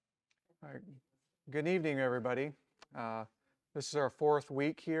All right. Good evening, everybody. This is our fourth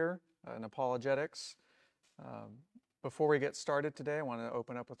week here in apologetics. Um, Before we get started today, I want to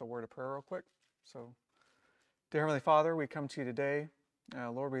open up with a word of prayer real quick. So, dear Heavenly Father, we come to you today.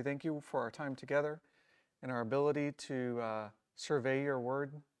 Lord, we thank you for our time together and our ability to survey your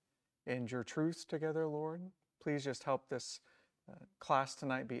word and your truths together, Lord. Please just help this class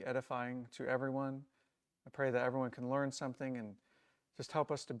tonight be edifying to everyone. I pray that everyone can learn something and just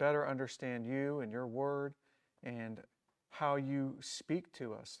help us to better understand you and your word and how you speak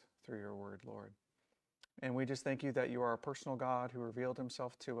to us through your word, Lord. And we just thank you that you are a personal God who revealed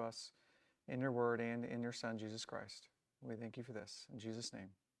himself to us in your word and in your Son, Jesus Christ. We thank you for this. In Jesus' name,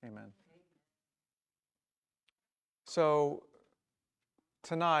 amen. So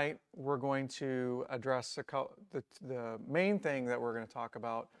tonight we're going to address the main thing that we're going to talk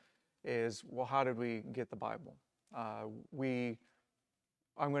about is, well, how did we get the Bible?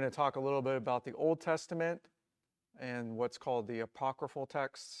 I'm going to talk a little bit about the Old Testament and what's called the apocryphal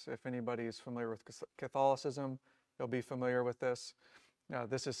texts. If anybody is familiar with Catholicism, you'll be familiar with this.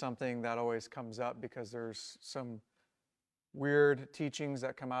 This is something that always comes up because there's some weird teachings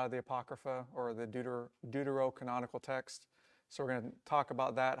that come out of the Apocrypha or the deuterocanonical text. So we're going to talk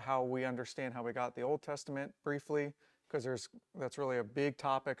about that, how we understand how we got the Old Testament briefly, because that's really a big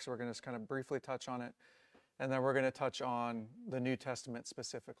topic, so we're going to just kind of briefly touch on it. And then we're going to touch on the New Testament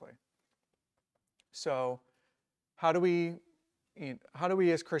specifically. So how do we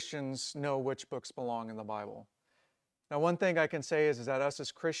as Christians know which books belong in the Bible? Now, one thing I can say is that us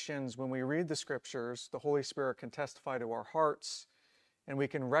as Christians, when we read the Scriptures, the Holy Spirit can testify to our hearts, and we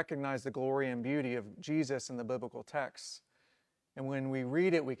can recognize the glory and beauty of Jesus in the biblical texts. And when we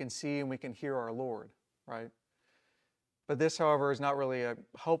read it, we can see and we can hear our Lord, right? But this, however, is not really a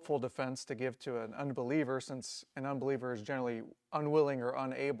helpful defense to give to an unbeliever, since an unbeliever is generally unwilling or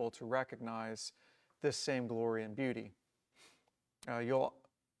unable to recognize this same glory and beauty.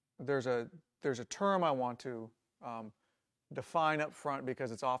 There's a term I want to define up front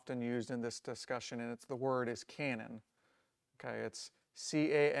because it's often used in this discussion, and the word is canon. Okay, it's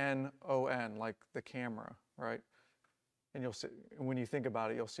C-A-N-O-N, like the camera, right? And you'll see, when you think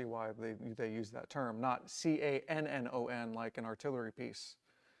about it, you'll see why they use that term, not C-A-N-N-O-N like an artillery piece.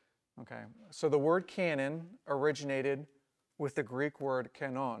 Okay, so the word canon originated with the Greek word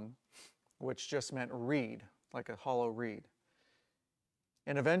kanon, which just meant reed, like a hollow reed.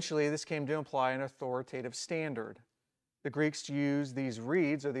 And eventually this came to imply an authoritative standard. The Greeks used these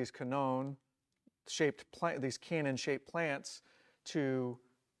reeds, or these these canon-shaped plants, to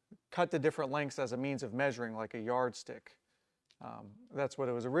cut the different lengths as a means of measuring, like a yardstick. That's what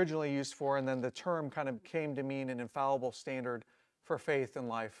it was originally used for, and then the term kind of came to mean an infallible standard for faith and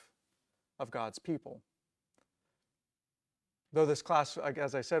life of God's people. Though this class,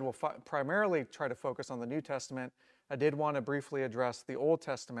 as I said, will primarily try to focus on the New Testament, I did want to briefly address the Old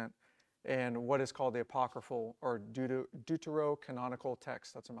Testament and what is called the apocryphal or deuterocanonical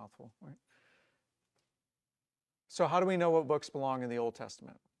text. That's a mouthful, right? So how do we know what books belong in the Old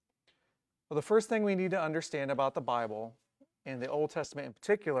Testament? Well, the first thing we need to understand about the Bible, and the Old Testament in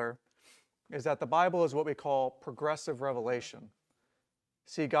particular, is that the Bible is what we call progressive revelation.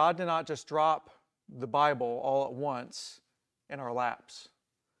 See, God did not just drop the Bible all at once in our laps.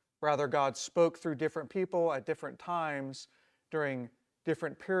 Rather, God spoke through different people at different times during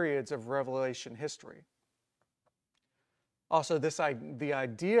different periods of revelation history. Also, the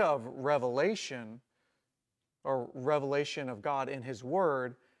idea of revelation, or revelation of God in His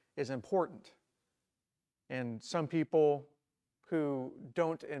Word, is important. And some people who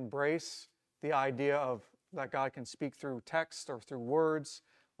don't embrace the idea of that God can speak through text or through words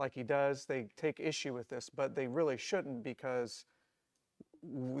like He does, they take issue with this, but they really shouldn't, because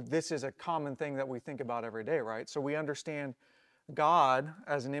this is a common thing that we think about every day, right? So we understand God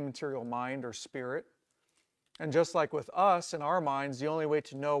as an immaterial mind or spirit. And just like with us in our minds, the only way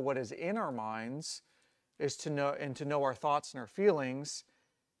to know what is in our minds is to know our thoughts and our feelings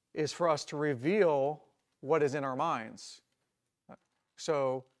is for us to reveal what is in our minds.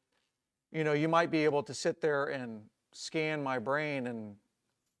 So, you might be able to sit there and scan my brain and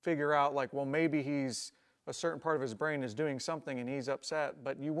figure out, like, well, maybe a certain part of his brain is doing something and he's upset,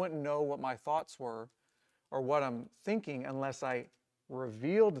 but you wouldn't know what my thoughts were or what I'm thinking unless I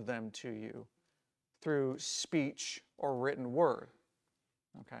revealed them to you through speech or written word.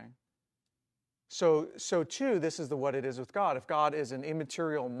 Okay? So too, this is what it is with God. If God is an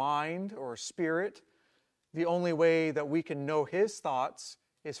immaterial mind or spirit, the only way that we can know His thoughts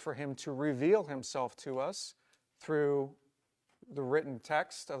is for Him to reveal Himself to us through the written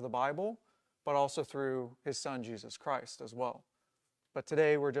text of the Bible, but also through His Son, Jesus Christ, as well. But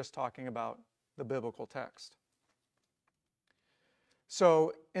today we're just talking about the biblical text.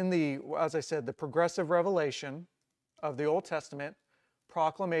 So as I said, the progressive revelation of the Old Testament,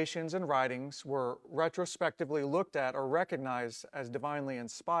 proclamations and writings were retrospectively looked at or recognized as divinely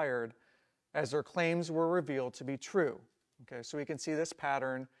inspired as their claims were revealed to be true. Okay, so we can see this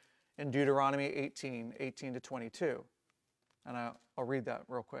pattern in Deuteronomy 18 to 22. And I'll read that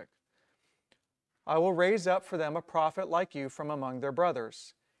real quick. I will raise up for them a prophet like you from among their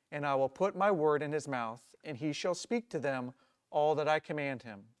brothers, and I will put my word in his mouth, and he shall speak to them all that I command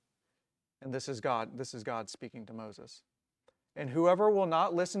him. And this is God speaking to Moses. And whoever will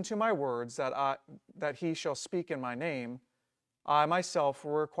not listen to my words that he shall speak in my name, I myself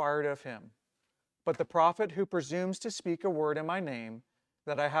will require it of him. But the prophet who presumes to speak a word in my name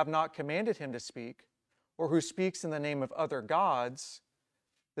that I have not commanded him to speak, or who speaks in the name of other gods,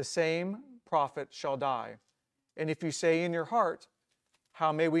 the same prophet shall die. And if you say in your heart,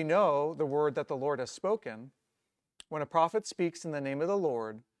 how may we know the word that the Lord has spoken? When a prophet speaks in the name of the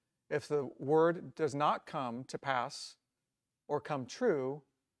Lord, if the word does not come to pass or come true,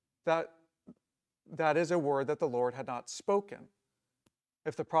 that is a word that the Lord had not spoken.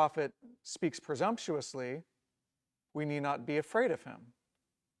 If the prophet speaks presumptuously, we need not be afraid of him.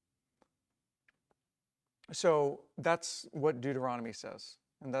 So that's what Deuteronomy says,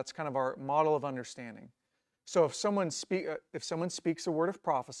 and that's kind of our model of understanding. So if someone speaks a word of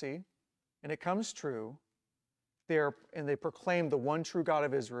prophecy and it comes true, and they proclaim the one true God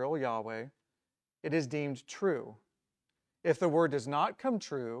of Israel, Yahweh, it is deemed true. If the word does not come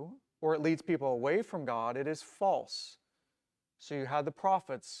true, or it leads people away from God, it is false. So you had the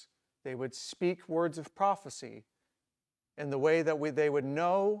prophets, they would speak words of prophecy, and the way that they would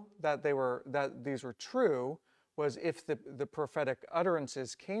know that these were true was if the prophetic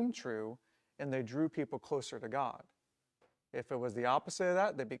utterances came true and they drew people closer to God. If it was the opposite of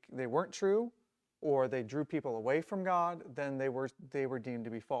that, they weren't true, or they drew people away from God, then they were deemed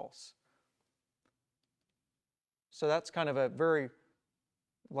to be false. So that's kind of a very,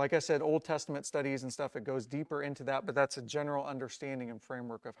 like I said, Old Testament studies and stuff, it goes deeper into that, but that's a general understanding and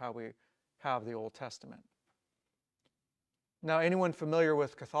framework of how we have the Old Testament. Now, anyone familiar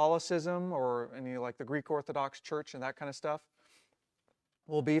with Catholicism or any like the Greek Orthodox Church and that kind of stuff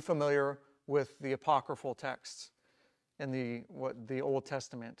will be familiar with the apocryphal texts in the Old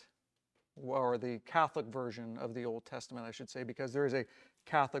Testament, or the Catholic version of the Old Testament, I should say, because there is a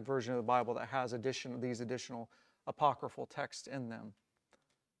Catholic version of the Bible that has these additional apocryphal texts in them.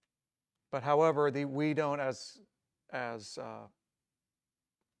 But however, we don't, as I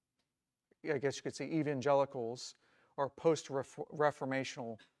guess you could say, evangelicals or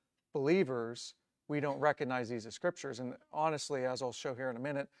post-reformational believers, we don't recognize these as scriptures. And honestly, as I'll show here in a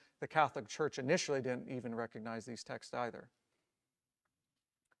minute, the Catholic Church initially didn't even recognize these texts either.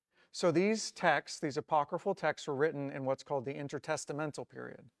 So these texts, these apocryphal texts, were written in what's called the intertestamental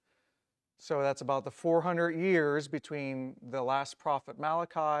period. So that's about the 400 years between the last prophet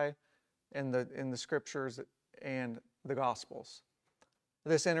Malachi in the scriptures and the Gospels.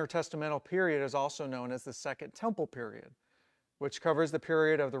 This intertestamental period is also known as the Second Temple period, which covers the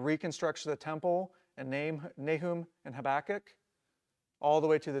period of the reconstruction of the temple in Nahum and Habakkuk, all the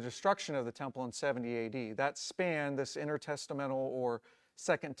way to the destruction of the temple in 70 AD. That span, this intertestamental or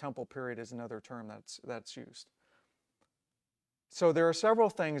Second Temple period is another term that's used. So there are several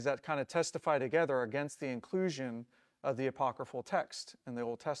things that kind of testify together against the inclusion of the apocryphal text in the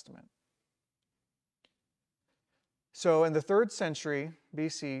Old Testament. So in the 3rd century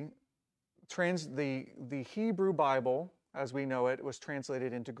BC, the Hebrew Bible, as we know it, was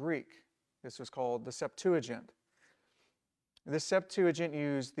translated into Greek. This was called the Septuagint. This Septuagint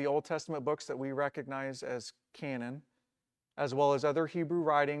used the Old Testament books that we recognize as canon, as well as other Hebrew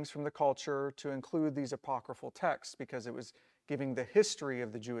writings from the culture, to include these apocryphal texts because it was giving the history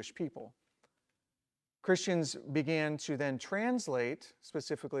of the Jewish people. Christians began to then translate,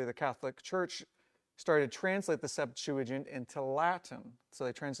 specifically the Catholic Church started to translate the Septuagint into Latin. So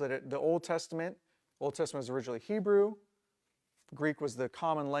they translated the Old Testament. Old Testament was originally Hebrew. Greek was the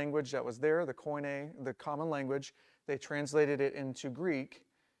common language that was there, the Koine, the common language. They translated it into Greek.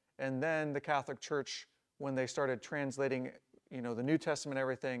 And then the Catholic Church, when they started translating, the New Testament and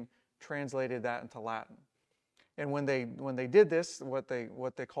everything, translated that into Latin. And when they did this, what they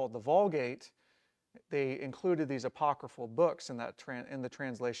called the Vulgate, they included these apocryphal books in the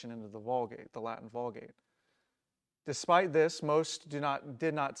translation into the Vulgate, the Latin Vulgate. Despite this, most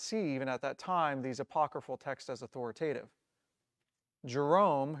did not see, even at that time, these apocryphal texts as authoritative.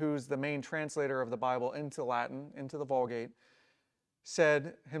 Jerome, who's the main translator of the Bible into Latin, into the Vulgate,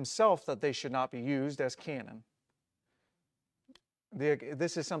 said himself that they should not be used as canon.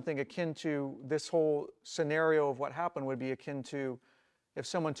 this is something akin to, this whole scenario of what happened would be akin to if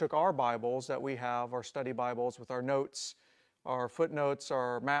someone took our Bibles that we have, our study Bibles with our notes, our footnotes,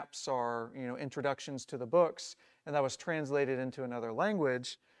 our maps, our introductions to the books, and that was translated into another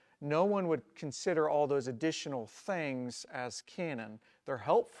language. No one would consider all those additional things as canon. They're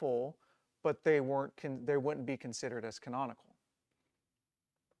helpful, but they wouldn't be considered as canonical.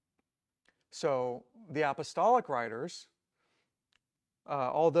 So the apostolic writers,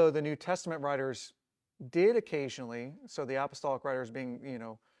 although the New Testament writers did occasionally, so the apostolic writers being,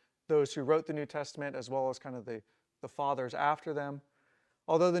 those who wrote the New Testament as well as kind of the fathers after them,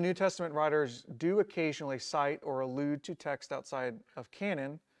 although the New Testament writers do occasionally cite or allude to text outside of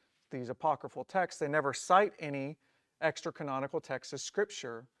canon, these apocryphal texts, they never cite any extra canonical texts as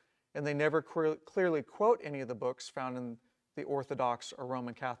scripture, and they never clearly quote any of the books found in the Orthodox or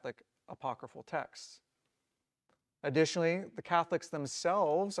Roman Catholic apocryphal texts. Additionally, the Catholics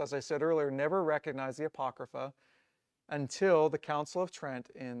themselves, as I said earlier, never recognized the Apocrypha until the Council of Trent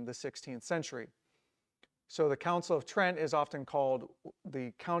in the 16th century. So the Council of Trent is often called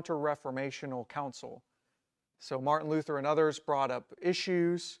the Counter-Reformational Council. So Martin Luther and others brought up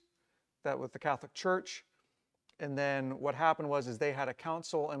issues that with the Catholic Church, and then what happened was they had a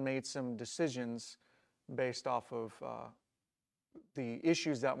council and made some decisions based off of the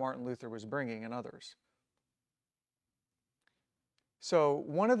issues that Martin Luther was bringing and others. So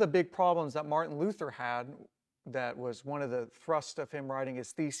one of the big problems that Martin Luther had, that was one of the thrust of him writing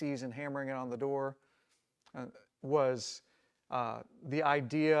his theses and hammering it on the door, was the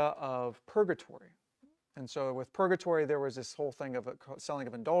idea of purgatory. And so with purgatory, there was this whole thing of selling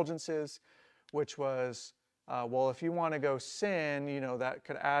of indulgences, which was, well, if you want to go sin, that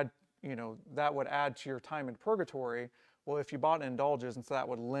could add, that would add to your time in purgatory. Well, if you bought an indulgence, that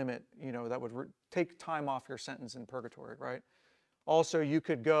would limit, that would take time off your sentence in purgatory, right? Also, you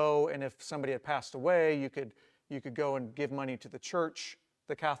could go, and if somebody had passed away, you could go and give money to the church,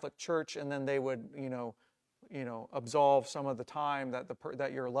 the Catholic Church, and then they would, absolve some of the time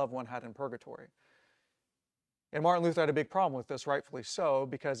that your loved one had in purgatory. And Martin Luther had a big problem with this, rightfully so,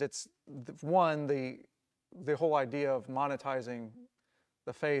 because it's one, the whole idea of monetizing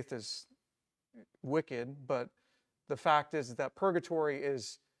the faith is wicked, but the fact is that purgatory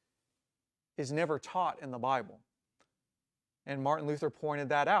is never taught in the Bible. And Martin Luther pointed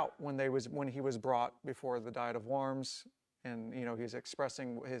that out when he was brought before the Diet of Worms, and he's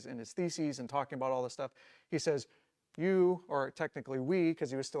expressing in his theses and talking about all this stuff. He says, you, or technically we,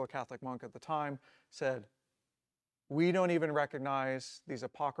 because he was still a Catholic monk at the time, said, we don't even recognize these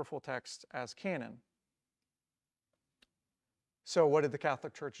apocryphal texts as canon. So what did the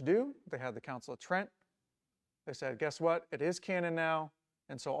Catholic Church do? They had the Council of Trent. They said, guess what? It is canon now,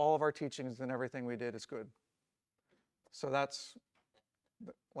 and so all of our teachings and everything we did is good. So that's,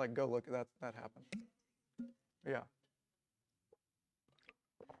 like, go look at that. That happened. Yeah.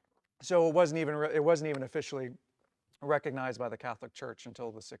 So it wasn't even officially recognized by the Catholic Church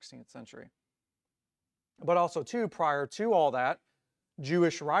until the 16th century. But also, too, prior to all that,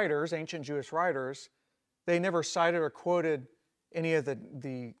 Jewish writers, ancient Jewish writers, they never cited or quoted any of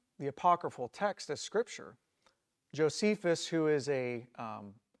the apocryphal text as scripture. Josephus, who is an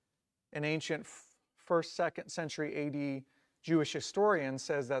ancient 1st, 2nd century AD Jewish historian,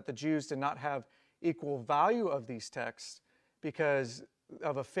 says that the Jews did not have equal value of these texts because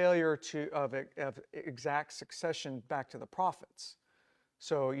of a failure of exact succession back to the prophets.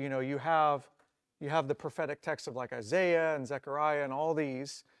 So, you have the prophetic texts of like Isaiah and Zechariah and all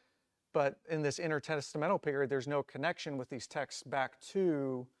these, but in this intertestamental period, there's no connection with these texts back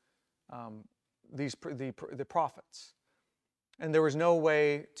to the prophets. And there was no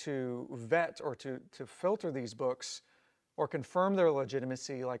way to vet or to filter these books or confirm their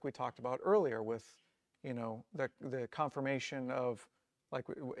legitimacy, like we talked about earlier with, the confirmation of, like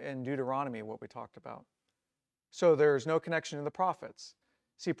in Deuteronomy, what we talked about. So there's no connection to the prophets.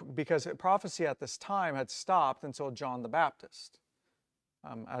 See, because prophecy at this time had stopped until John the Baptist.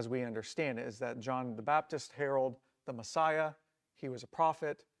 As we understand it, is that John the Baptist heralded the Messiah. He was a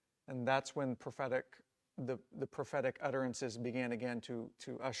prophet, and that's when the prophetic utterances began again to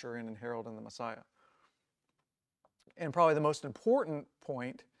usher in and herald in the Messiah. And probably the most important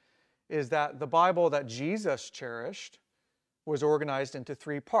point is that the Bible that Jesus cherished was organized into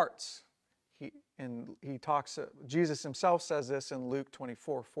 3 parts. Jesus himself says this in Luke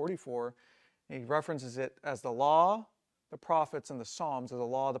 24:44. He references it as the law, the prophets, and the Psalms, or the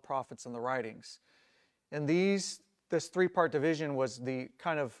law, the prophets, and the writings. And this 3-part division was the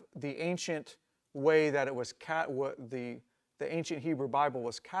ancient way that it was the ancient Hebrew Bible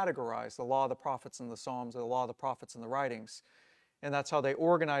was categorized: the law, the prophets, and the Psalms, or the law, the prophets, and the writings. And that's how they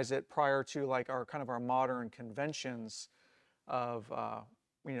organize it prior to like our kind of our modern conventions of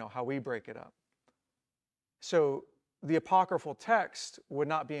how we break it up. So the apocryphal text would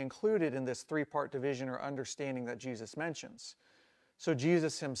not be included in this three-part division or understanding that Jesus mentions. So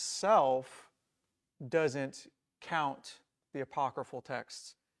Jesus himself doesn't count the apocryphal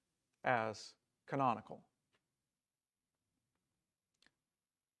texts as canonical.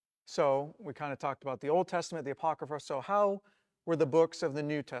 So we kind of talked about the Old Testament, the Apocrypha. So how were the books of the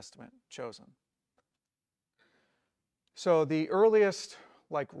New Testament chosen? So the earliest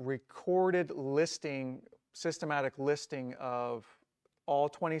recorded listing, systematic listing of all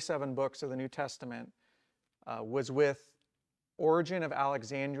 27 books of the New Testament was with Origen of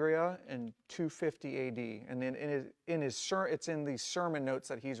Alexandria in 250 AD. And it's in the sermon notes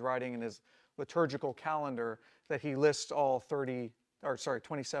that he's writing in his liturgical calendar that he lists all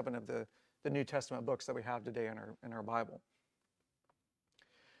 27 of the New Testament books that we have today in our Bible.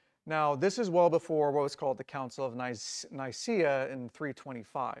 Now, this is well before what was called the Council of Nicaea in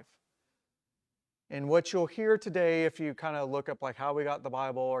 325. And what you'll hear today, if you kind of look up like how we got the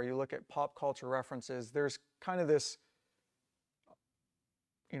Bible, or you look at pop culture references, there's kind of this,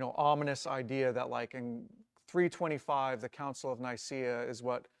 ominous idea that like in 325, the Council of Nicaea is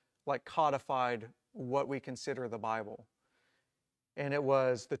what like codified what we consider the Bible. And it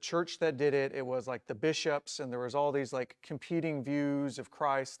was the church that did it. It was like the bishops, and there was all these like competing views of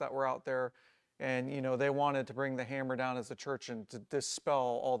Christ that were out there. And, they wanted to bring the hammer down as a church and to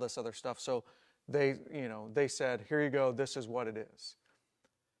dispel all this other stuff. So they said, here you go, this is what it is.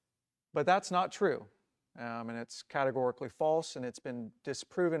 But that's not true. And it's categorically false, and it's been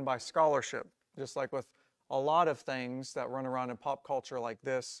disproven by scholarship, just like with a lot of things that run around in pop culture like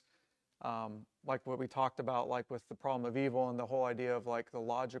this. Like what we talked about, like with the problem of evil and the whole idea of like the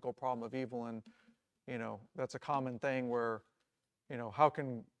logical problem of evil. And, that's a common thing where, how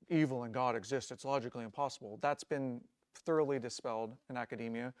can evil and God exist? It's logically impossible. That's been thoroughly dispelled in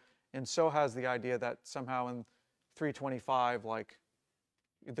academia. And so has the idea that somehow in 325, like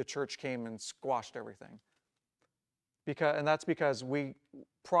the church came and squashed everything. And that's because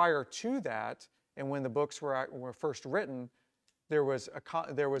prior to that, and when the books were first written, there was a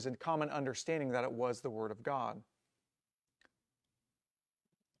common understanding that it was the Word of God.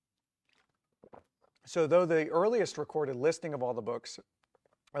 So though the earliest recorded listing of all the books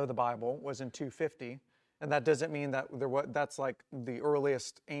of the Bible was in 250, and that doesn't mean that that's like the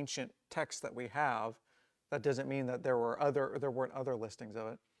earliest ancient text that we have, that doesn't mean that there weren't other listings of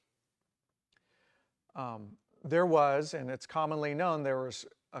it. There was, and it's commonly known, there was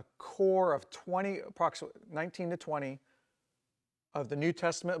a core of approximately 19 to 20 of the New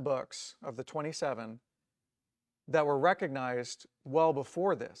Testament books of the 27 that were recognized well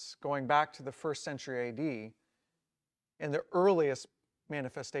before this, going back to the 1st century AD, and the earliest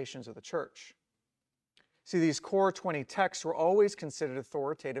manifestations of the church. See, these core 20 texts were always considered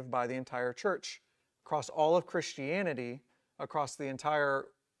authoritative by the entire church. Across all of Christianity, across the entire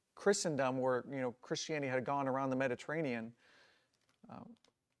Christendom, where Christianity had gone around the Mediterranean,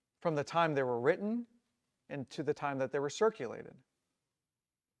 from the time they were written and to the time that they were circulated.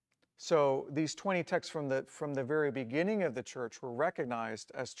 So these 20 texts from the very beginning of the church were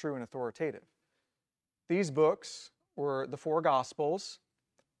recognized as true and authoritative. These books were the 4 Gospels,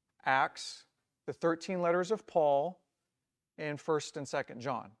 Acts, the 13 letters of Paul, and 1st and 2nd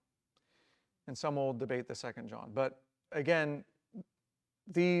John. And some will debate the 2nd John. But again,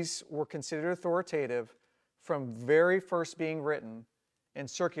 these were considered authoritative from very first being written and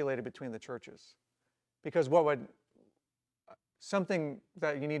circulated between the churches. Because something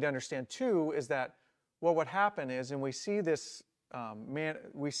that you need to understand too is that what would happen is, and we see this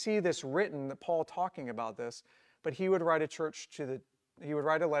written, Paul talking about this, but he would write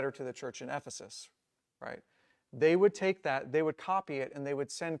a letter to the church in Ephesus, right? They would take that, they would copy it, and they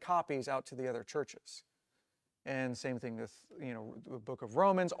would send copies out to the other churches. And same thing with the book of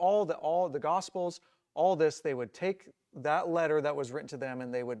Romans, all the Gospels, all this, they would take that letter that was written to them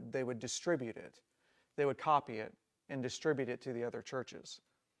and they would distribute it. They would copy it and distribute it to the other churches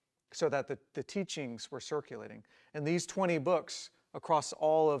so that the teachings were circulating. And these 20 books across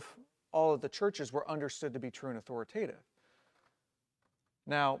all of the churches were understood to be true and authoritative.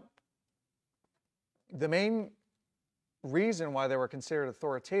 Now, the main reason why they were considered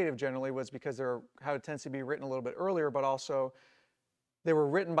authoritative generally was because they had a tendency to be written a little bit earlier, but also they were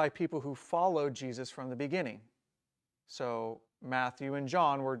written by people who followed Jesus from the beginning. So Matthew and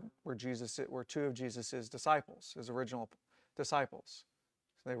John were 2 of Jesus' disciples, his original disciples.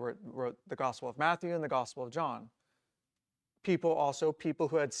 So they wrote the Gospel of Matthew and the Gospel of John. People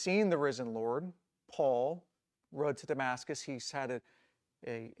who had seen the risen Lord, Paul, road to Damascus, he's had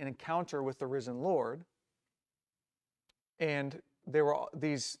an encounter with the risen Lord. And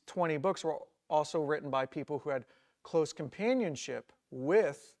these 20 books were also written by people who had close companionship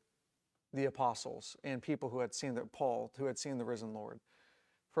with the apostles and people who had seen Paul, who had seen the risen Lord.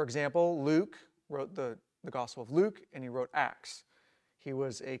 For example, Luke wrote the Gospel of Luke, and he wrote Acts. He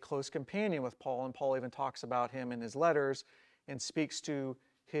was a close companion with Paul, and Paul even talks about him in his letters and speaks to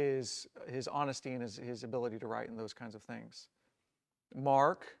his honesty and his ability to write and those kinds of things.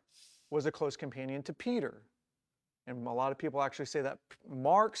 Mark was a close companion to Peter. And a lot of people actually say that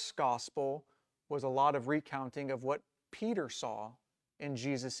Mark's gospel was a lot of recounting of what Peter saw in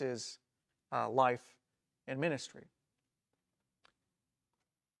Jesus' life and ministry.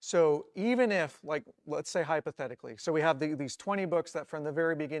 So even if, like, let's say hypothetically, so we have these 20 books that from the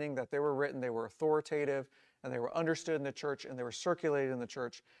very beginning that they were written, they were authoritative, and they were understood in the church, and they were circulated in the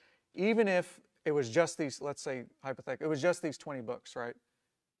church. Even if it was just these, let's say hypothetically, it was just these 20 books, right?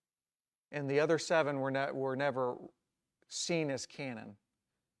 And the other 7 were never seen as canon.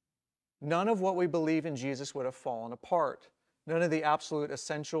 None of what we believe in Jesus would have fallen apart. None of the absolute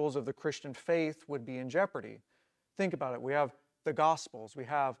essentials of the Christian faith would be in jeopardy. Think about it. We have the Gospels. We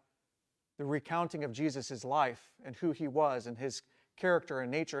have the recounting of Jesus' life and who he was and his character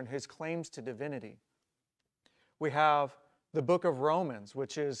and nature and his claims to divinity. We have the book of Romans,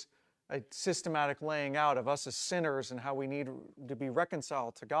 which is a systematic laying out of us as sinners and how we need to be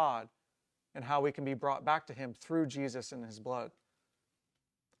reconciled to God and how we can be brought back to him through Jesus and his blood.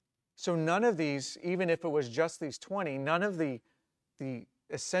 So none of these, even if it was just these 20, none of the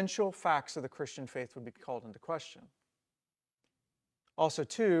essential facts of the Christian faith would be called into question. Also,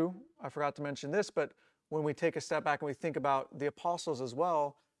 too, I forgot to mention this, but when we take a step back and we think about the apostles as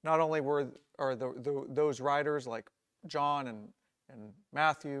well, not only were those writers like John and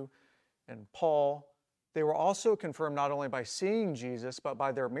Matthew and Paul, they were also confirmed not only by seeing Jesus, but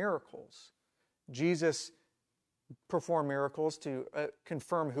by their miracles. Jesus performed miracles to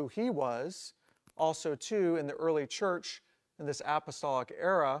confirm who he was. Also, too, in the early church, in this apostolic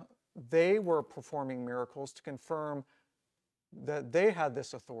era, they were performing miracles to confirm that they had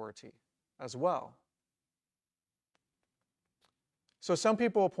this authority as well. So some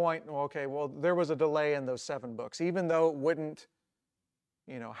people point, well, there was a delay in those 7 books, even though it wouldn't,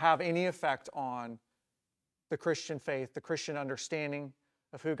 have any effect on the Christian faith, the Christian understanding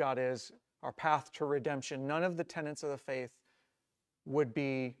of who God is, our path to redemption. None of the tenets of the faith would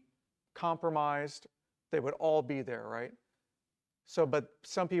be compromised. They would all be there, right? So, but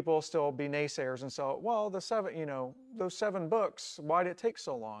some people still be naysayers and say, well, those 7 books, why did it take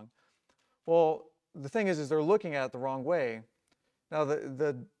so long? Well, the thing is they're looking at it the wrong way. Now,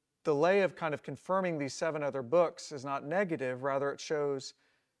 the delay of kind of confirming these 7 other books is not negative. Rather, it shows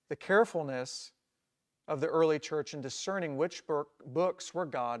the carefulness of the early church in discerning which books were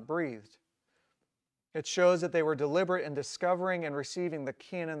God-breathed. It shows that they were deliberate in discovering and receiving the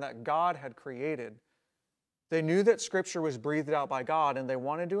canon that God had created. They knew that Scripture was breathed out by God, and they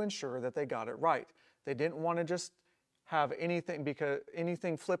wanted to ensure that they got it right. They didn't want to just have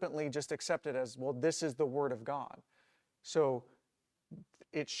anything flippantly just accepted as, well, this is the Word of God. So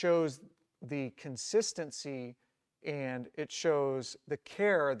it shows the consistency and it shows the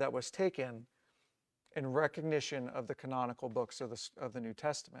care that was taken in recognition of the canonical books of the New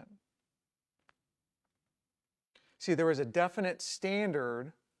Testament. See, there was a definite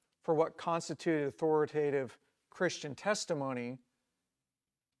standard for what constituted authoritative Christian testimony,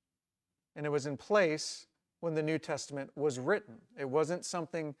 and it was in place when the New Testament was written. It wasn't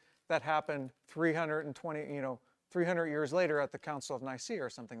something that happened 300 years later at the Council of Nicaea or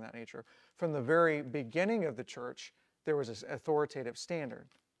something of that nature. From the very beginning of the church, there was this authoritative standard.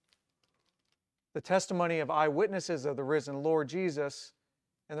 The testimony of eyewitnesses of the risen Lord Jesus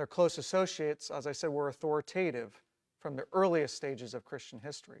and their close associates, as I said, were authoritative from the earliest stages of Christian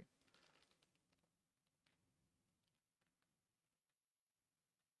history.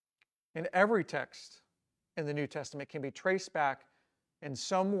 And every text in the New Testament can be traced back in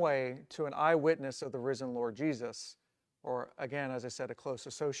some way to an eyewitness of the risen Lord Jesus, or again, as I said, a close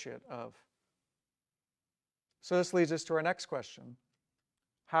associate of. So this leads us to our next question.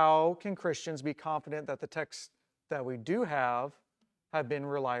 How can Christians be confident that the texts that we do have been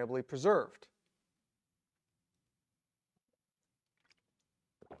reliably preserved?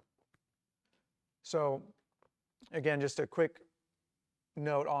 So, again, just a quick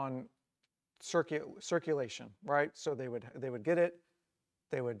note on circulation, right? So they would get it,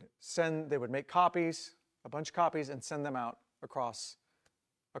 they would make copies, a bunch of copies, and send them out across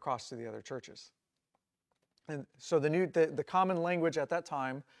to the other churches. And so the common language at that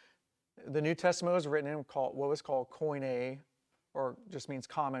time, The New Testament was written in what was called Koine, or just means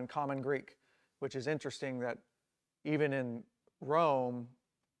common Greek, which is interesting that even in Rome,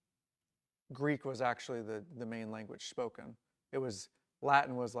 Greek was actually the main language spoken.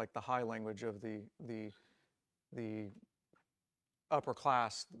 Latin was like the high language of the upper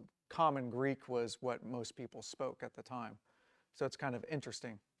class. Common Greek was what most people spoke at the time. So it's kind of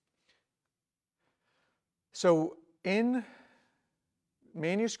interesting. So in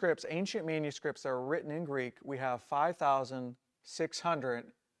manuscripts, ancient manuscripts that are written in Greek, we have 5,600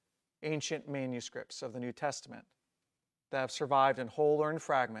 ancient manuscripts of the New Testament that have survived in whole or in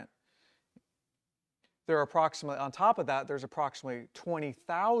fragment. There are approximately, on top of that, there's approximately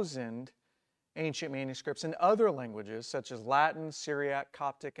 20,000 ancient manuscripts in other languages such as Latin, Syriac,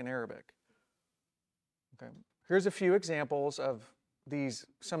 Coptic, and Arabic. Okay. Here's a few examples of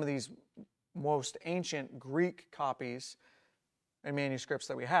some of these most ancient Greek copies and manuscripts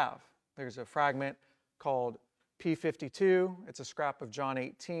that we have. There's a fragment called P52. It's a scrap of John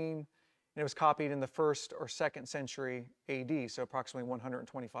 18, and it was copied in the 1st or 2nd century AD, so approximately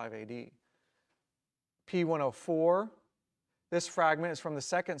 125 AD. P104, this fragment is from the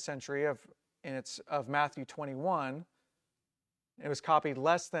 2nd century and it's of Matthew 21. It was copied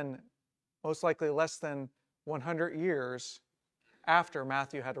most likely less than 100 years after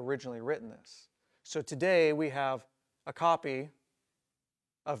Matthew had originally written this. So today we have a copy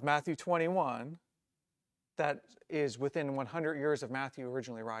of Matthew 21 that is within 100 years of Matthew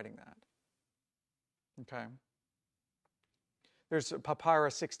originally writing that. Okay. There's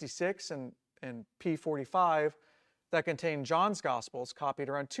Papyrus 66 and P45 that contain John's Gospels copied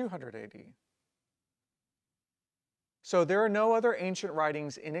around 200 AD. So there are no other ancient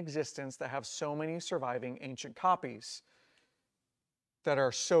writings in existence that have so many surviving ancient copies that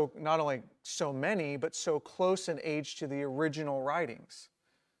are not only so many, but so close in age to the original writings.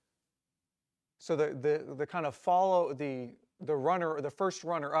 So the kind of the first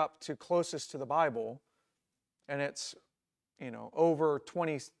runner up to closest to the Bible, and it's over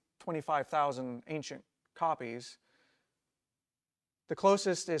 25,000 ancient copies. The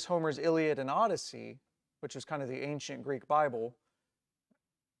closest is Homer's Iliad and Odyssey, which is kind of the ancient Greek Bible.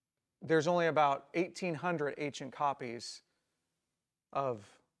 There's only about 1,800 ancient copies of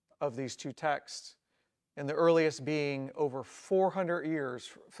these two texts, and the earliest being over 400 years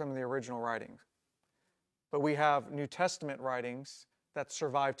from the original writing. But we have New Testament writings that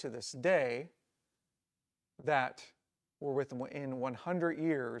survive to this day that were within 100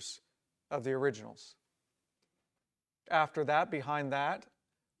 years of the originals. After that, behind that,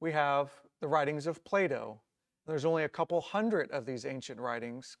 we have the writings of Plato. There's only a couple hundred of these ancient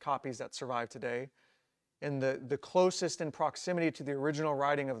writings, copies that survive today. And the closest in proximity to the original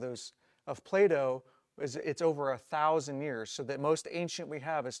writing of Plato it's over 1,000 years. So the most ancient we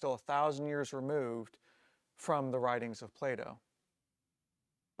have is still 1,000 years removed from the writings of Plato.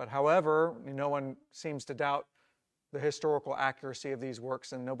 But however, no one seems to doubt the historical accuracy of these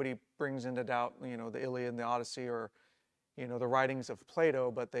works, and nobody brings into doubt, the Iliad and the Odyssey or, the writings of Plato,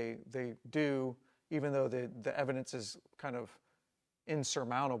 but they do, even though the evidence is kind of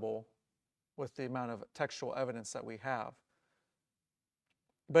insurmountable with the amount of textual evidence that we have.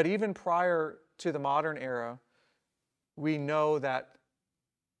 But even prior to the modern era, we know that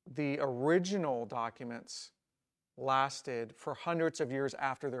the original documents lasted for hundreds of years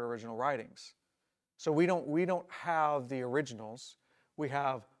after their original writings. So we don't have the originals. We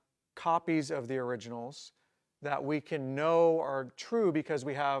have copies of the originals that we can know are true because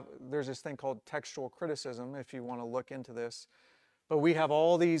there's this thing called textual criticism, if you want to look into this. But we have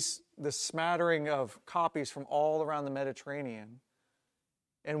all this smattering of copies from all around the Mediterranean,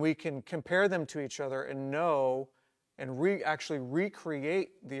 and we can compare them to each other and know and actually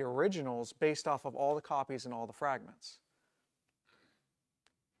recreate the originals based off of all the copies and all the fragments.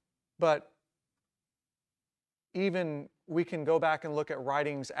 But even we can go back and look at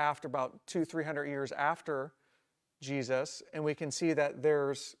writings after about 200-300 years after Jesus, and we can see that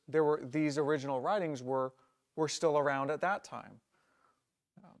these original writings were still around at that time.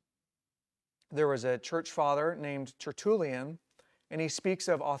 There was a church father named Tertullian, and he speaks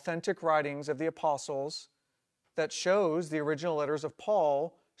of authentic writings of the apostles that shows the original letters of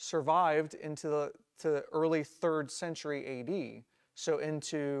Paul survived into the early 3rd century AD, so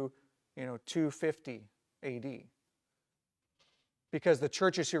into 250 AD. Because the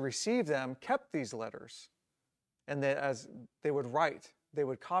churches who received them kept these letters, and as they would write, they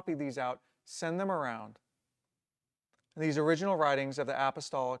would copy these out, send them around. And these original writings of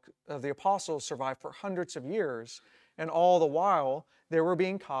the apostles survived for hundreds of years, and all the while they were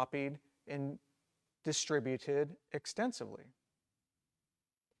being copied and distributed extensively.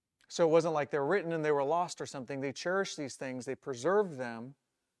 So it wasn't like they were written and they were lost or something. They cherished these things, they preserved them,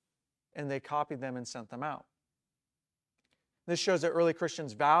 and they copied them and sent them out. This shows that early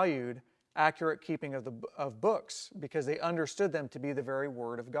Christians valued accurate keeping of books because they understood them to be the very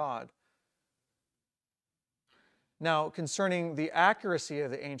Word of God. Now, concerning the accuracy of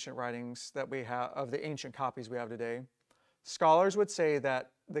the ancient writings that we have, of the ancient copies we have today, scholars would say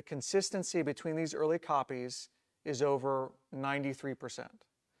that the consistency between these early copies is over 93%.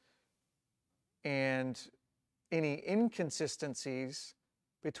 And any inconsistencies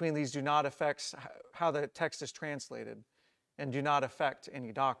between these do not affect how the text is translated and do not affect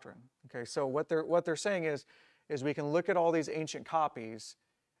any doctrine. Okay, so what they're saying is we can look at all these ancient copies,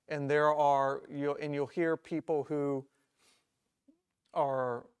 and you'll hear people who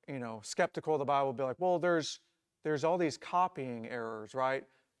are skeptical of the Bible be like, well, there's all these copying errors, right?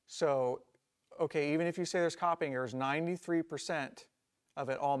 So, okay, even if you say there's copying errors, 93% of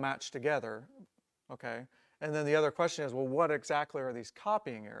it all match together, okay? And then the other question is, well, what exactly are these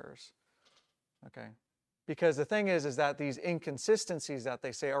copying errors? Okay, because the thing is that these inconsistencies that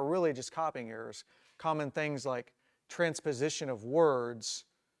they say are really just copying errors. Common things like transposition of words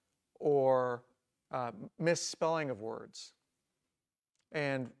or misspelling of words.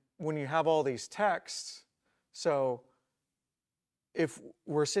 And when you have all these texts, so if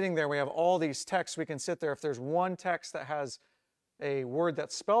we're sitting there, we have all these texts, we can sit there. If there's one text that has a word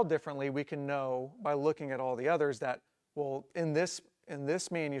that's spelled differently, we can know by looking at all the others that, well, in this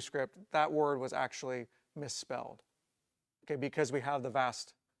manuscript, that word was actually misspelled. Okay, because we have the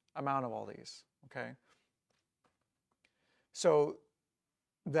vast amount of all these. Okay, so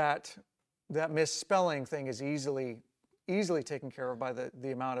that misspelling thing is easily taken care of by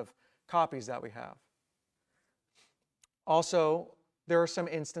the amount of copies that we have. Also, there are some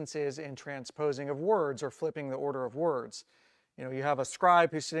instances in transposing of words or flipping the order of words. You have a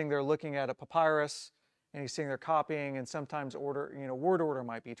scribe who's sitting there looking at a papyrus, and he's sitting there copying, and sometimes word order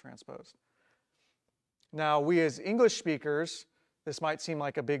might be transposed. Now, we as English speakers, this might seem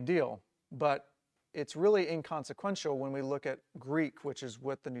like a big deal, but it's really inconsequential when we look at Greek, which is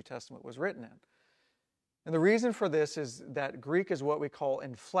what the New Testament was written in. And the reason for this is that Greek is what we call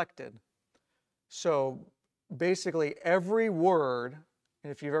inflected. So basically every word,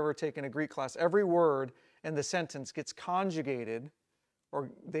 and if you've ever taken a Greek class, every word in the sentence gets conjugated, or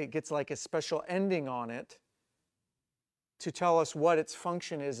it gets like a special ending on it to tell us what its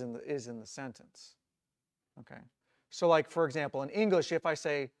function is in the sentence. Okay. So like, for example, in English, if I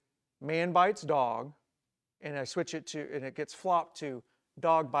say man bites dog, and I switch it and it gets flopped to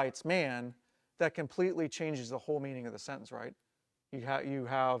dog bites man, that completely changes the whole meaning of the sentence, right? You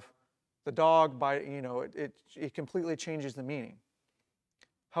have the dog bite, it completely changes the meaning.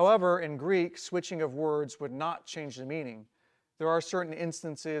 However, in Greek, switching of words would not change the meaning. There are certain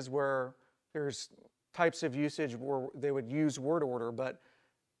instances where there's types of usage where they would use word order, but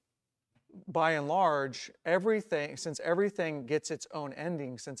by and large, since everything gets its own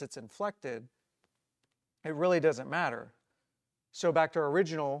ending, since it's inflected, it really doesn't matter. So back to our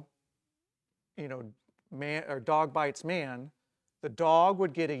original, man or dog bites man, the dog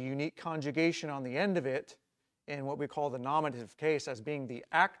would get a unique conjugation on the end of it in what we call the nominative case as being the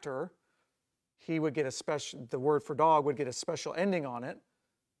actor. He would get the word for dog would get a special ending on it.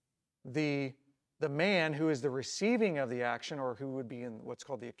 The man who is the receiving of the action, or who would be in what's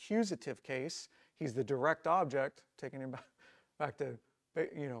called the accusative case, he's the direct object, taking him back to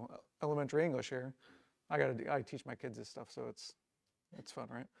elementary English here. I teach my kids this stuff, so it's fun,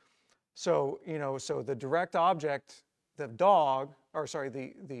 right? So so the direct object,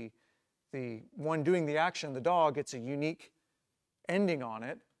 the one doing the action, the dog, gets a unique ending on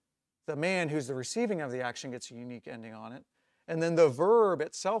it. The man who's the receiving of the action gets a unique ending on it. And then the verb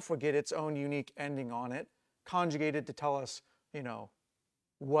itself would get its own unique ending on it, conjugated to tell us,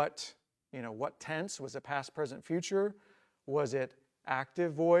 what tense. Was it past, present, future? Was it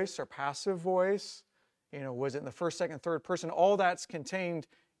active voice or passive voice? Was it in the first, second, third person? All that's contained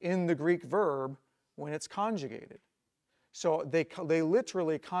in the Greek verb when it's conjugated. So they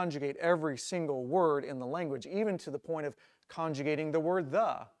literally conjugate every single word in the language, even to the point of conjugating the word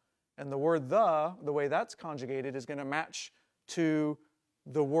the. And the word the way that's conjugated, is going to match to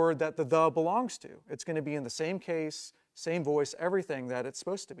the word that the belongs to. It's going to be in the same case, same voice, everything that it's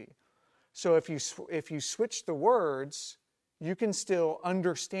supposed to be. So if you switch the words, you can still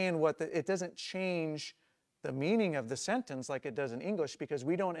understand it doesn't change the meaning of the sentence like it does in English, because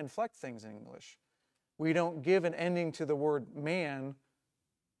we don't inflect things in English. We don't give an ending to the word man,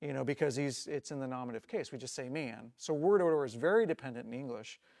 because it's in the nominative case. We just say man. So word order is very dependent in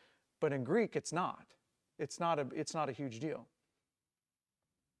English, but in Greek it's not. It's not a huge deal.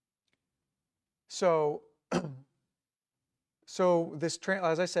 So, so this,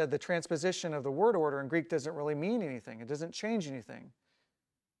 as I said, the transposition of the word order in Greek doesn't really mean anything. It doesn't change anything.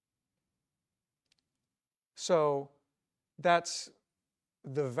 So that's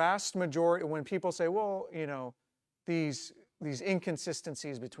the vast majority. When people say, well, these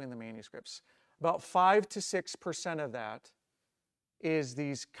inconsistencies between the manuscripts, about 5 to 6% of that is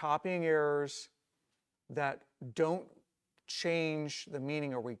these copying errors that don't change the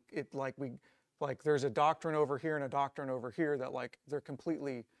meaning, or like there's a doctrine over here and a doctrine over here that like they're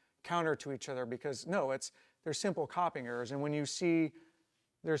completely counter to each other, because no, they're simple copying errors. And when you see,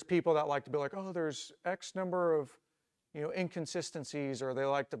 there's people that like to be like, oh, there's X number of inconsistencies, or they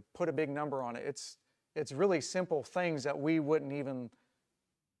like to put a big number on it. It's really simple things that we wouldn't even,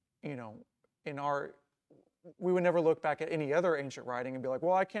 we would never look back at any other ancient writing and be like,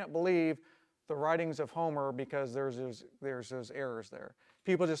 well, I can't believe the writings of Homer because there's those errors there.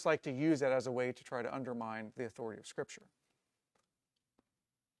 People just like to use that as a way to try to undermine the authority of Scripture.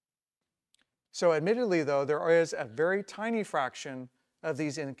 So admittedly, though, there is a very tiny fraction of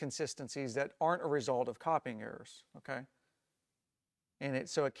these inconsistencies that aren't a result of copying errors, okay? And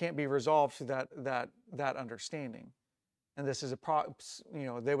so it can't be resolved through that understanding. And this is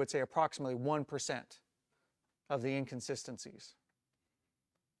they would say approximately 1% of the inconsistencies.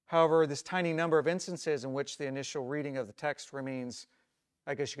 However, this tiny number of instances in which the initial reading of the text remains,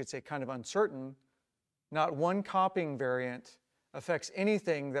 I guess you could say, kind of uncertain, not one copying variant affects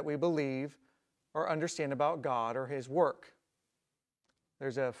anything that we believe or understand about God or His work.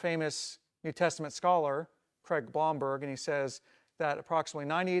 There's a famous New Testament scholar, Craig Blomberg, and he says that approximately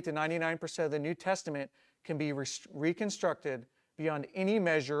 98 to 99% of the New Testament can be reconstructed beyond any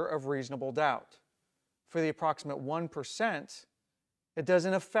measure of reasonable doubt. For the approximate 1%, it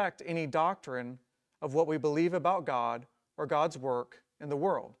doesn't affect any doctrine of what we believe about God or God's work in the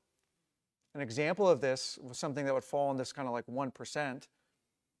world. An example of this, something that would fall in this kind of like 1%,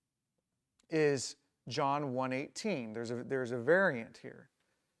 is John 1:18. There's a variant here.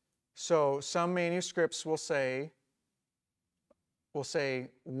 So some manuscripts will say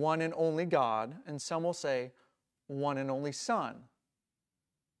one and only God, and some will say one and only Son.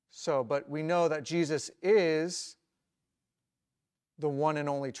 So, but we know that Jesus is the one and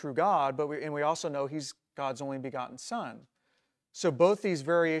only true God, and we also know He's God's only begotten Son. So both these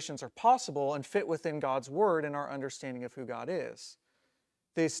variations are possible and fit within God's Word and our understanding of who God is.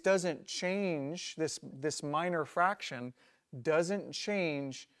 This doesn't change, this minor fraction doesn't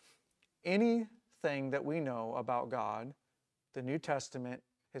change anything that we know about God, the New Testament,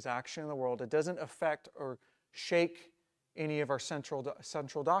 His action in the world. It doesn't affect or shake any of our central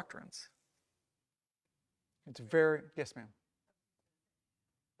doctrines. It's very, yes, ma'am.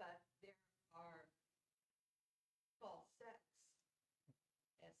 But there are false sects,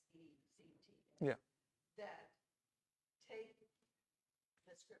 S-E-C-T, Yeah. that take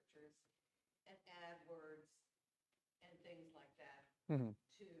the scriptures and add words and things like that Mm-hmm.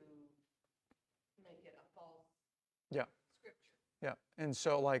 to make it a false Yeah. scripture. Yeah. And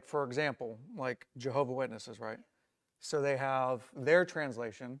so, like, for example, like Jehovah's Witnesses, right? So they have their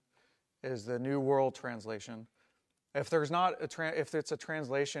translation is the New World Translation. If there's not if it's a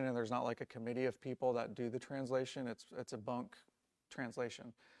translation and there's not like a committee of people that do the translation, it's a bunk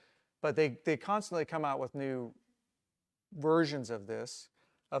translation. But they constantly come out with new versions of this,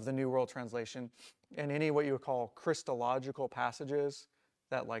 of the New World Translation, and any what you would call Christological passages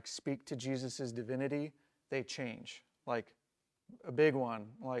that like speak to Jesus's divinity, they change. Like a big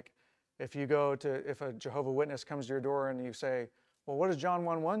one, like if a Jehovah's Witness comes to your door and you say, well, what does John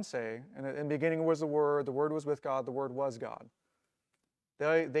 1:1 say? And in the beginning was the Word was with God, the Word was God.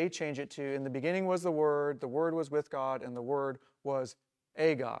 They change it to, in the beginning was the Word was with God, and the Word was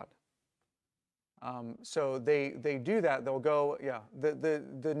a God. So they do that. They'll go,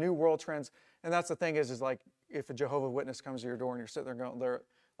 the New World Trends, and that's the thing is like if a Jehovah's Witness comes to your door and you're sitting there going, they're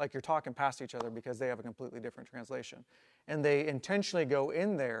like you're talking past each other because they have a completely different translation, and they intentionally go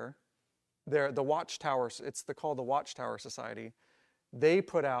in there. The Watchtowers, it's called the Watchtower Society. They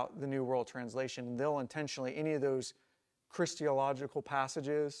put out the New World Translation, and they'll intentionally, any of those Christological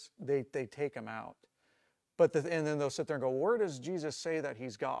passages, they take them out. And then they'll sit there and go, where does Jesus say that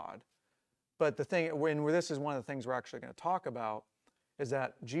He's God? But the thing, this is one of the things we're actually going to talk about, is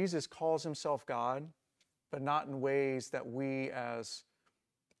that Jesus calls Himself God, but not in ways that we as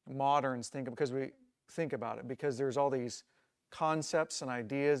moderns think of, because we think about it, because there's all these concepts and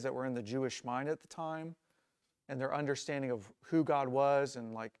ideas that were in the Jewish mind at the time, and their understanding of who God was,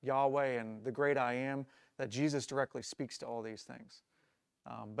 and like Yahweh and the great I Am, that Jesus directly speaks to all these things.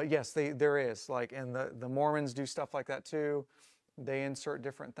 But yes, there is, like, and the Mormons do stuff like that too. They insert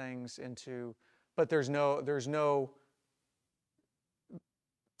different things into but there's no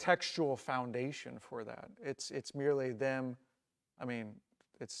textual foundation for that. It's merely them. I mean,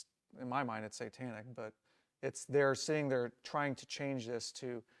 it's, in my mind, it's satanic, but they're sitting there trying to change this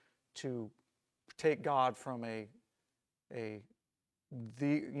to take God from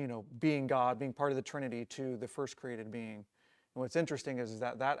being God, being part of the Trinity, to the first created being. And what's interesting is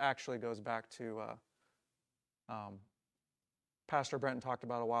that actually goes back to Pastor Brenton talked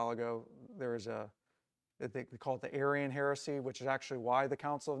about a while ago. There is they call it the Arian heresy, which is actually why the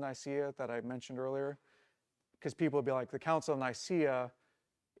Council of Nicaea that I mentioned earlier, because people would be like, the Council of Nicaea,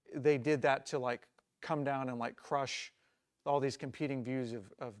 they did that to like come down and like crush all these competing views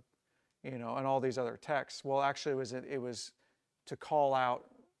of and all these other texts. Well, actually, it was to call out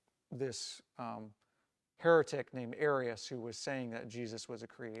this heretic named Arius, who was saying that Jesus was a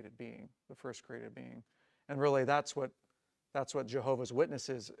created being, the first created being. And really, that's what Jehovah's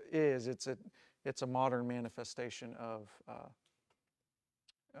Witnesses is. It's a modern manifestation of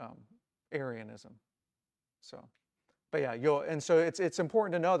Arianism. So, but yeah, and so it's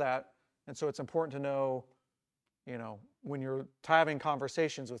important to know that, and so it's important to know, when you're having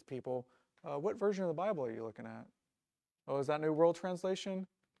conversations with people, what version of the Bible are you looking at? Oh, is that New World Translation?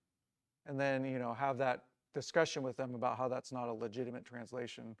 And then have that discussion with them about how that's not a legitimate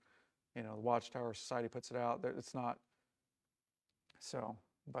translation. The Watchtower Society puts it out. It's not. So,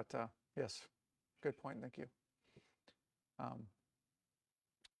 but yes, good point. Thank you.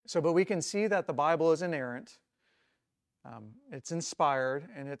 But we can see that the Bible is inerrant. It's inspired,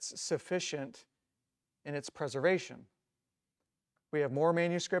 and it's sufficient in its preservation. We have more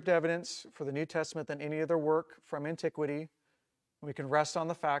manuscript evidence for the New Testament than any other work from antiquity. We can rest on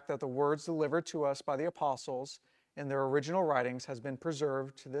the fact that the words delivered to us by the apostles in their original writings has been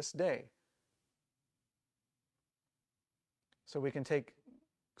preserved to this day. So we can take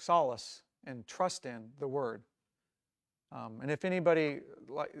solace and trust in the Word. And if anybody,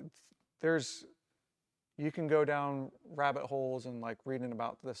 you can go down rabbit holes and like reading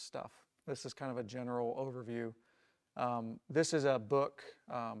about this stuff. This is kind of a general overview. This is a book.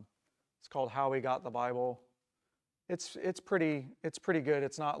 It's called How We Got the Bible. It's pretty good.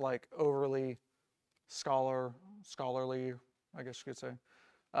 It's not like overly scholarly, I guess you could say,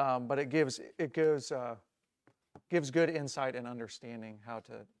 but it gives good insight and understanding how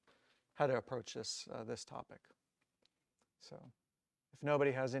to approach this topic. So, if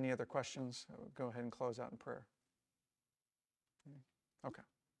nobody has any other questions, I will go ahead and close out in prayer. Okay.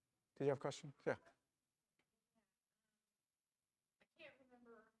 Did you have a question? Yeah. I can't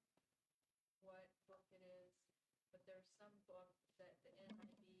remember what book it is, but there's some book that the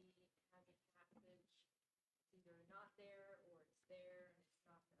NIV has a passage, it's either not there or it's there and it's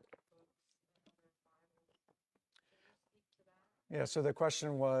not in other books and other Bibles. Can you speak to that? Yeah, so the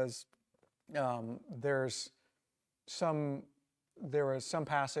question was, there was some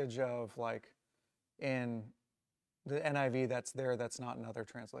passage of like in the NIV that's there that's not in other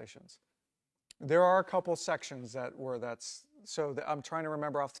translations. There are a couple sections I'm trying to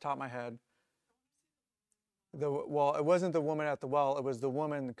remember off the top of my head. It wasn't the woman at the well, it was the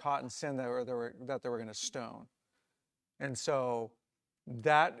woman caught in sin that they were going to stone. And so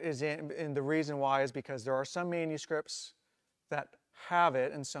that is and the reason why is because there are some manuscripts that have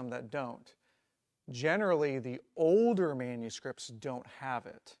it and some that don't. Generally, the older manuscripts don't have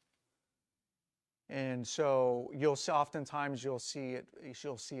it. And so oftentimes you'll see it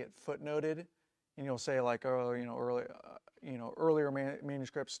footnoted, and you'll say like, earlier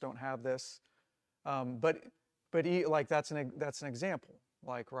manuscripts don't have this. But like that's an example,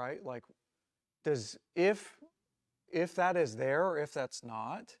 like, right? Like, if that is there or if that's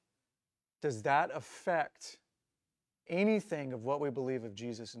not, does that affect anything of what we believe of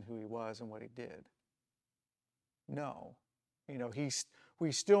Jesus and who he was and what he did? No.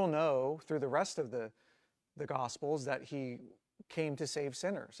 We still know through the rest of the Gospels that he came to save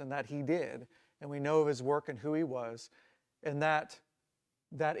sinners, and that he did, and we know of his work and who he was, and that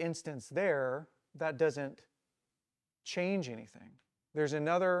instance there, that doesn't change anything. There's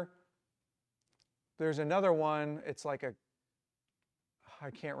another one. It's like I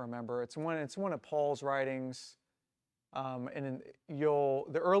can't remember. It's one of Paul's writings, and the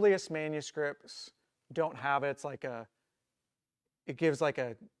earliest manuscripts don't have it. It's like it gives like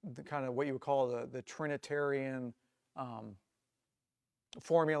the kind of what you would call the Trinitarian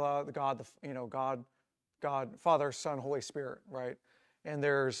formula: the God, Father, Son, Holy Spirit, right? And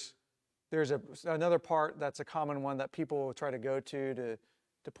there's another part that's a common one that people try to go to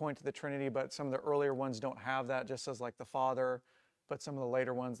point to the Trinity, but some of the earlier ones don't have that, just as like the Father, but some of the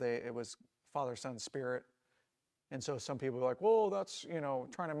later ones it was Father, Son, Spirit. And so some people are like, well, that's,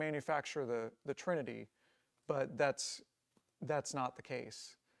 trying to manufacture the Trinity. But that's not the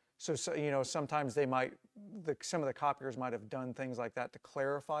case. So sometimes some of the copiers might have done things like that to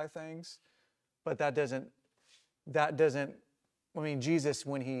clarify things, but that doesn't, Jesus,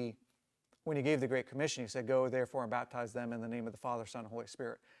 when he gave the Great Commission, he said, go therefore and baptize them in the name of the Father, Son, and Holy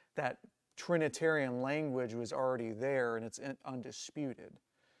Spirit. That Trinitarian language was already there, and it's undisputed.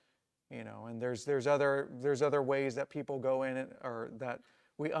 And there's other ways that people go in or that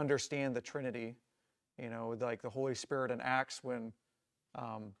we understand the Trinity. Like the Holy Spirit in Acts when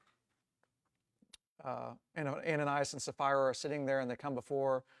Ananias and Sapphira are sitting there and they come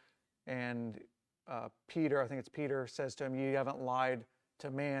before, and Peter, I think it's Peter, says to him, you haven't lied to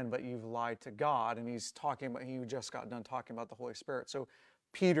man, but you've lied to God. And he just got done talking about the Holy Spirit. So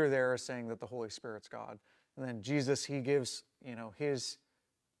Peter there is saying that the Holy Spirit's God. And then Jesus, he gives, his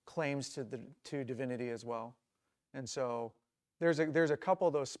claims to divinity as well. And so there's a couple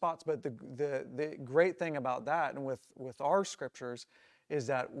of those spots, but the great thing about that and with our scriptures is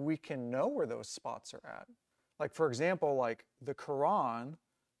that we can know where those spots are at. Like, for example, like the Quran,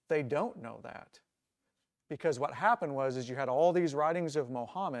 they don't know that. Because what happened is you had all these writings of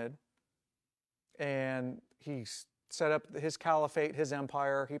Muhammad, and he set up his caliphate, his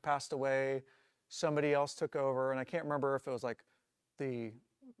empire, he passed away, somebody else took over, and I can't remember if it was like the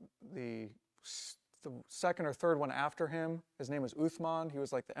second or third one after him. His name was Uthman. He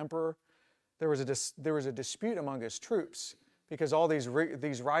was like the emperor. There was a dispute among his troops because all these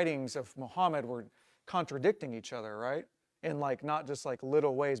writings of Muhammad were contradicting each other, right? In like not just like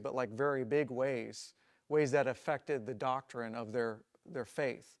little ways, but like very big ways that affected the doctrine of their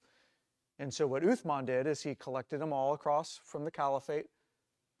faith. And so what Uthman did is he collected them all across from the caliphate,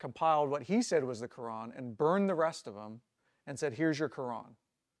 compiled what he said was the Quran, and burned the rest of them, and said, "Here's your Quran."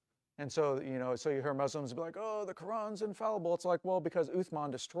 And so, so you hear Muslims be like, "Oh, the Quran's infallible." It's like, well, because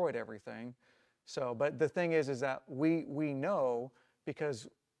Uthman destroyed everything. So, but the thing is that we know because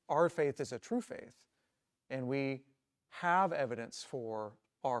our faith is a true faith, and we have evidence for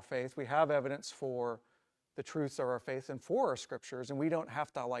our faith. We have evidence for the truths of our faith and for our scriptures, and we don't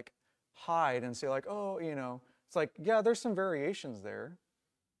have to like hide and say like, oh, it's like, yeah, there's some variations there,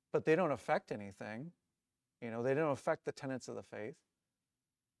 but they don't affect anything. They don't affect the tenets of the faith.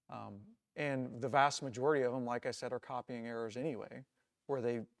 And the vast majority of them, like I said, are copying errors anyway, where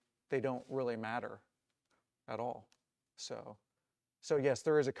they don't really matter at all. So yes,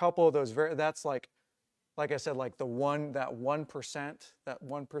 there is a couple of those. That's like I said, like that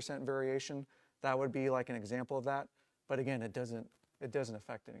 1% variation. That would be like an example of that. But again, it doesn't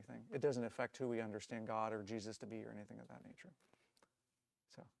affect anything. It doesn't affect who we understand God or Jesus to be or anything of that nature.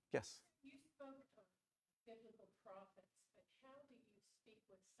 So yes. You spoke of biblical prophets, but how do you speak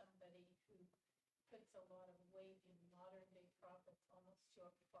with somebody who puts a lot of weight in modern day prophets almost to a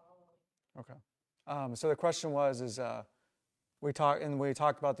following? Okay. So the question was, we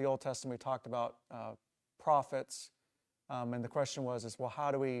talked about the Old Testament, we talked about prophets, and the question was, well, how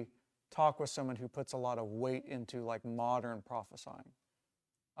do we talk with someone who puts a lot of weight into like modern prophesying?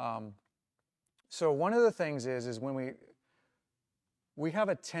 So one of the things is when we have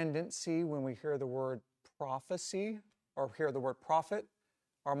a tendency when we hear the word prophecy or hear the word prophet,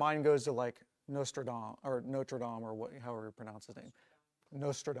 our mind goes to like Notre Dame or however you pronounce his name,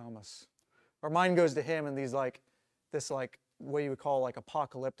 Nostradamus. Our mind goes to him and this what you would call like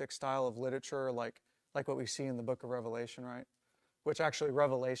apocalyptic style of literature, like what we see in the book of Revelation, right? Which actually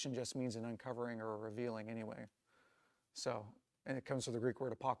revelation just means an uncovering or a revealing anyway. So, and it comes from the Greek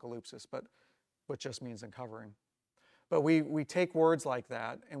word apocalypsis, which just means uncovering. But we take words like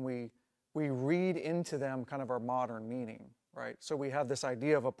that and we read into them kind of our modern meaning, right? So we have this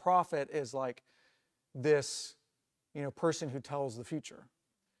idea of a prophet is like this, person who tells the future.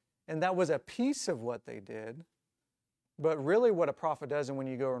 And that was a piece of what they did. But really what a prophet does, and when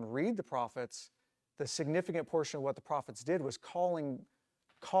you go and read the prophets, the significant portion of what the prophets did was calling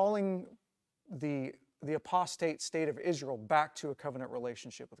the apostate state of Israel back to a covenant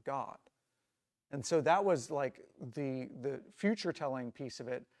relationship with God. And so that was like the future telling piece of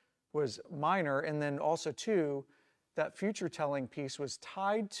it was minor. And then also too, that future telling piece was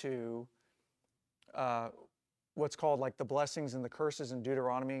tied to what's called like the blessings and the curses in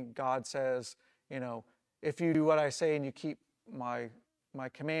Deuteronomy. God says, if you do what I say and you keep my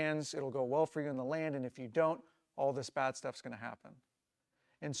commands, it'll go well for you in the land. And if you don't, all this bad stuff's going to happen.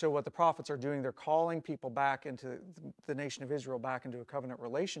 And so what the prophets are doing, they're calling people back into the nation of Israel, back into a covenant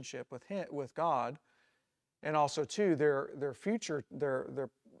relationship with God. And also too,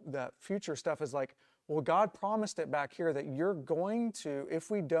 that future stuff is like, well, God promised it back here that you're going to, if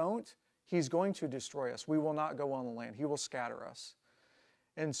we don't, He's going to destroy us. We will not go on the land. He will scatter us.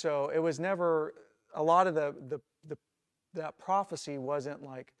 And so it was never, a lot of that prophecy wasn't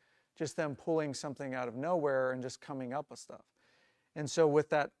like just them pulling something out of nowhere and just coming up with stuff. And so with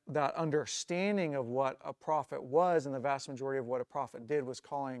that understanding of what a prophet was, and the vast majority of what a prophet did was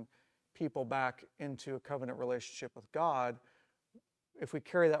calling people back into a covenant relationship with God, if we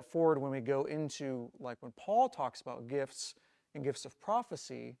carry that forward when we go into, like when Paul talks about gifts and gifts of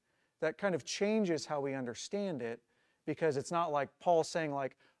prophecy, that kind of changes how we understand it, because it's not like Paul saying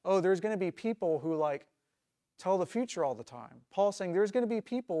like, oh, there's going to be people who like tell the future all the time. Paul's saying there's going to be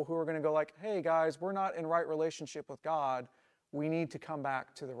people who are going to go like, hey guys, we're not in right relationship with God. We need to come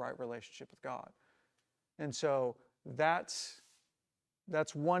back to the right relationship with God. And so that's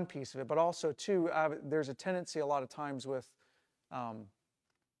one piece of it. But also too, there's a tendency a lot of times with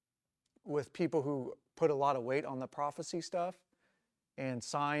people who put a lot of weight on the prophecy stuff and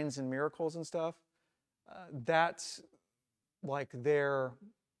signs and miracles and stuff. That's like they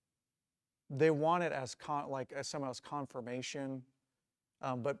want it as as somehow as confirmation.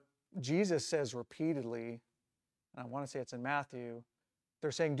 But Jesus says repeatedly, and I want to say it's in Matthew,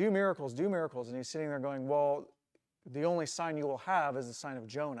 they're saying, do miracles, do miracles. And he's sitting there going, well, the only sign you will have is the sign of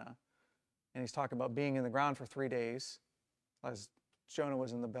Jonah. And he's talking about being in the ground for 3 days, as Jonah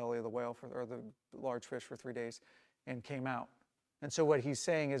was in the belly of the whale or the large fish for 3 days and came out. And so what he's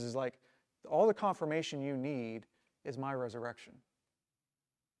saying is like, all the confirmation you need is my resurrection.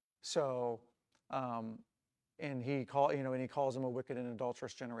 So, and he calls them a wicked and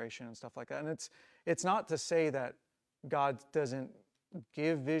adulterous generation and stuff like that. And it's not to say that God doesn't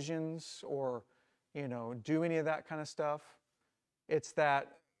give visions or, do any of that kind of stuff. It's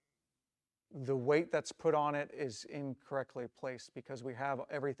that the weight that's put on it is incorrectly placed, because we have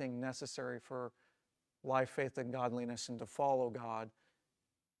everything necessary for life, faith, and godliness, and to follow God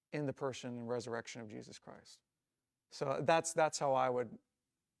in the person and resurrection of Jesus Christ. So that's how I would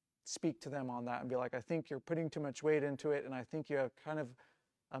speak to them on that and be like, I think you're putting too much weight into it, and I think you have kind of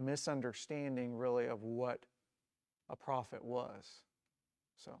a misunderstanding really of what a prophet was.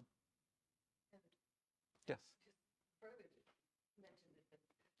 So, yes. Just further to mention that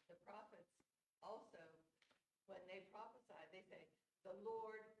the prophets also, when they prophesy, they say, the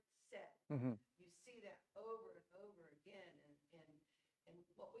Lord said. Mm-hmm. You see that over and over again in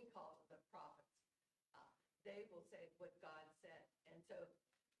what we call the prophets. They will say what God said. And so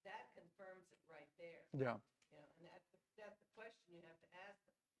that confirms it right there. Yeah. And that's the question you have to ask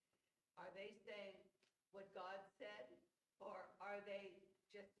them. Are they saying what God said, or are they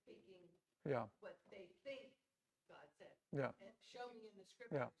just speaking what they think God said? Yeah. And show me in the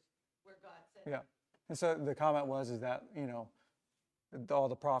scriptures where God said Yeah. And so the comment was that, all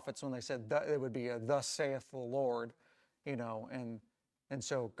the prophets, when they said that, it would be a thus saith the Lord, and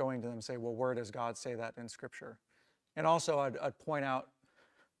so going to them and say, well, where does God say that in Scripture? And also I'd point out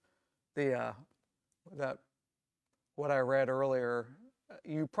that what I read earlier,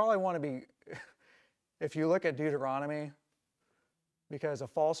 you probably want to be, if you look at Deuteronomy, because a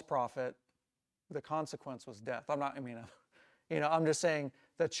false prophet, the consequence was death. I'm just saying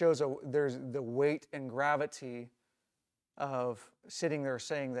that shows there's the weight and gravity of sitting there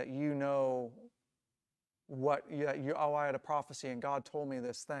saying that I had a prophecy and God told me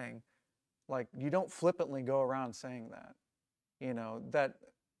this thing. Like, you don't flippantly go around saying that. And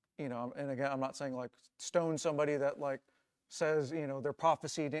again, I'm not saying like stone somebody that like says, their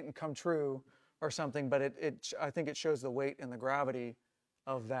prophecy didn't come true or something, but I think it shows the weight and the gravity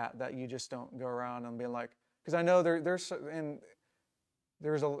of that you just don't go around and be like, because I know there's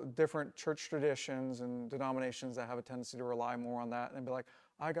different church traditions and denominations that have a tendency to rely more on that and be like,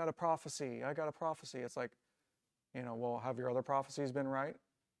 I got a prophecy. It's like, well, have your other prophecies been right?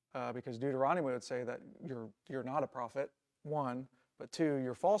 Because Deuteronomy would say that you're not a prophet, one, but two,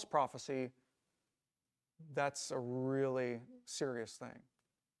 your false prophecy, that's a really serious thing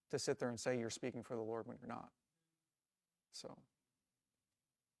to sit there and say you're speaking for the Lord when you're not. So,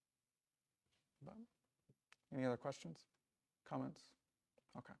 but any other questions, comments?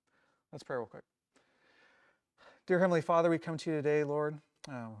 Okay, let's pray real quick. Dear Heavenly Father, we come to you today, Lord,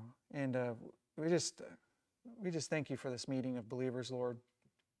 and we just thank you for this meeting of believers, Lord.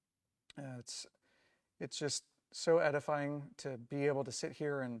 It's just so edifying to be able to sit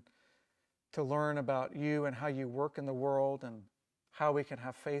here and to learn about you and how you work in the world and how we can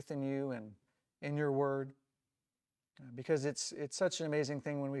have faith in you and in your word. Because it's such an amazing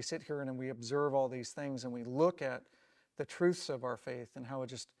thing when we sit here and we observe all these things and we look at the truths of our faith and how it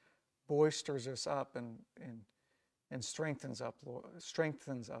just boisters us up and and strengthens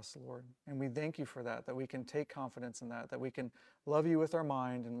us, Lord. And we thank you for that we can take confidence in that we can love you with our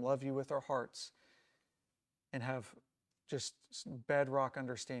mind and love you with our hearts and have just bedrock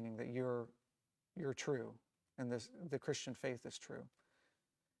understanding that you're true and the Christian faith is true.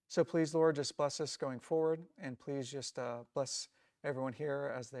 So please, Lord, just bless us going forward, and please just bless everyone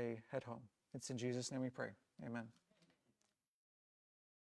here as they head home. It's in Jesus' name we pray. Amen.